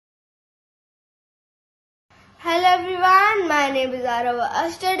Hello everyone, my name is Arava.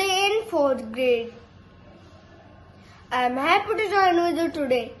 I study in 4th grade. I am happy to join with you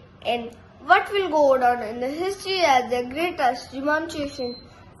today in what will go down in the history as the greatest demonstration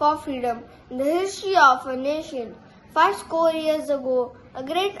for freedom in the history of a nation. 5 years ago, a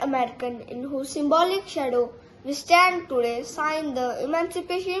great American in whose symbolic shadow we stand today signed the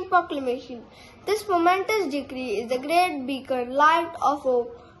Emancipation Proclamation. This momentous decree is a great beacon light of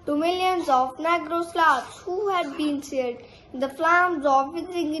hope to millions of Negro slaves who had been seared in the flames of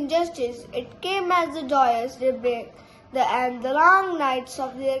withering injustice. It came as a joyous daybreak and the long nights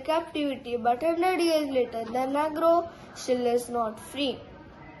of their captivity, but 100 years later the Negro still is not free.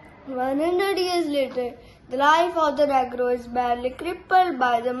 100 years later, the life of the Negro is badly crippled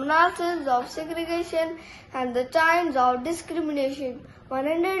by the menaces of segregation and the chains of discrimination.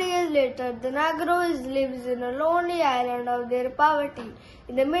 100 years later, the Negro lives in a lonely island of their poverty,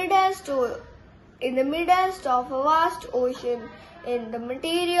 in the midst of a vast ocean, in the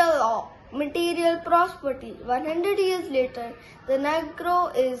material prosperity. 100 years later, the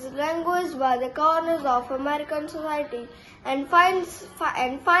Negro is languished by the corners of American society and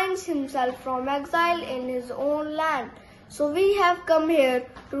finds himself from exile in his own land. So we have come here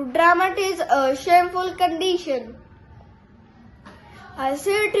to dramatize a shameful condition. I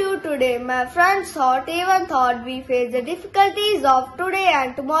say to you today, my friends even thought we face the difficulties of today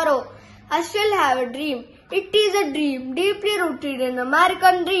and tomorrow. I still have a dream. It is a dream deeply rooted in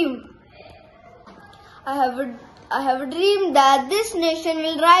American dream. I have a dream that this nation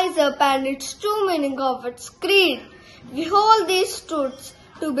will rise up and its true meaning of its creed. We hold these truths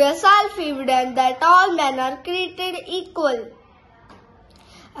to be self-evident that all men are created equal.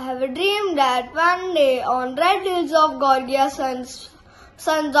 I have a dream that one day on red hills of Georgia,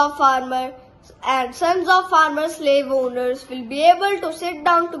 sons of farmer slave owners will be able to sit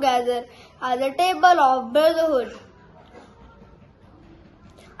down together at the table of brotherhood.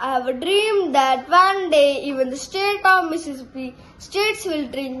 I have a dream that one day even the state of Mississippi, states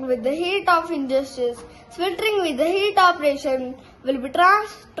sweltering with the heat of injustice, sweltering with the heat of oppression, will be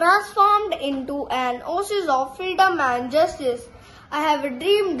transformed into an oasis of freedom and justice. I have a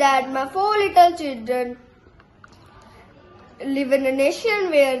dream that my 4 little children live in a nation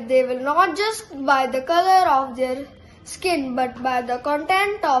where they will not just by the color of their skin but by the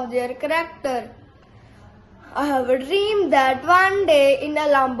content of their character. I have a dream that one day in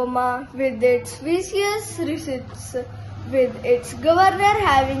Alabama, with its vicious receipts, with its governor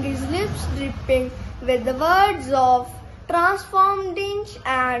having his lips dripping with the words of transformation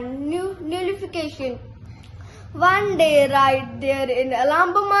and nullification, one day right there in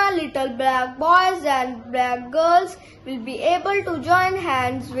Alabama, little black boys and black girls will be able to join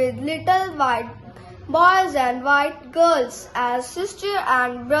hands with little white boys and white girls as sister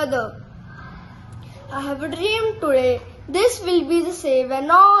and brother. I have a dream today. This will be the day when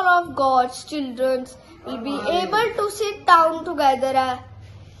all of God's children will be able to sit down together,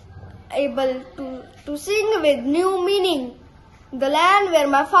 able to sing with new meaning. The land where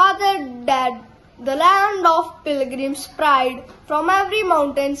my father died, the land of pilgrims' pride, from every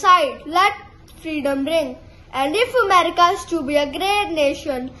mountain side, let freedom ring. And if America is to be a great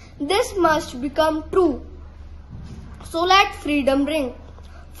nation, this must become true. So let freedom ring.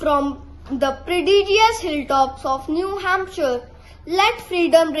 From the prodigious hilltops of New Hampshire, let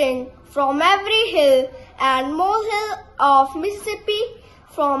freedom ring. From every hill and molehill of Mississippi,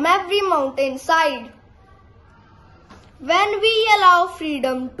 from every mountain side. When we allow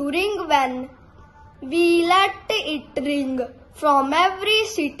freedom to ring, when we let it ring from every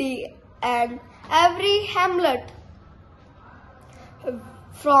city and every hamlet,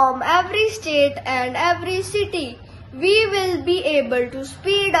 from every state and every city, we will be able to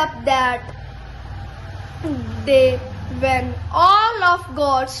speed up that day when all of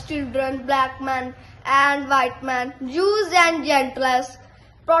God's children, black men and white men, Jews and Gentiles,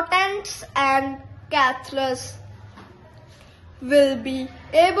 Protestants and Catholics, will be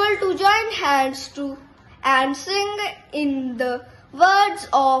able to join hands and sing in the words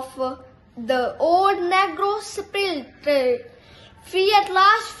of the old Negro spirit. Free at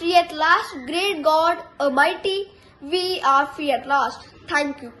last, great God Almighty, we are free at last.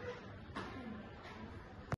 Thank you.